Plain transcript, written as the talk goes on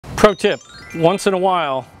Pro tip, once in a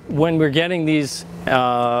while, when we're getting these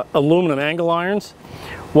aluminum angle irons,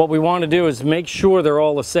 what we want to do is make sure they're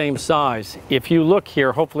all the same size. If you look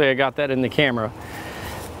here, hopefully I got that in the camera,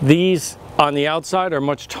 these on the outside are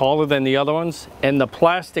much taller than the other ones, and the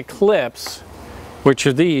plastic clips, which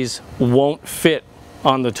are these, won't fit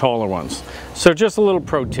on the taller ones. So just a little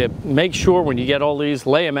pro tip, make sure when you get all these,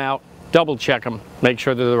 lay them out, double check them, make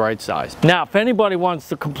sure they're the right size. Now, if anybody wants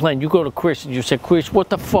to complain, you go to Chris and you say, Chris, what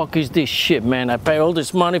the fuck is this shit, man? I pay all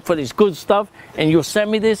this money for this good stuff and you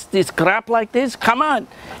send me this crap like this? Come on.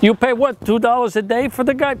 You pay what, $2 a day for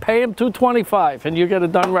the guy? Pay him $2.25 and you get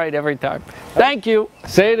it done right every time. Thank you.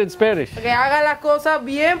 Say it in Spanish. Que haga las cosas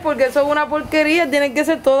bien porque eso es una porquería, tienen que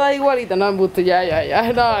ser todas igualitas. No, embuste, ya.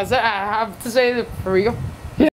 No, I have to say it for real.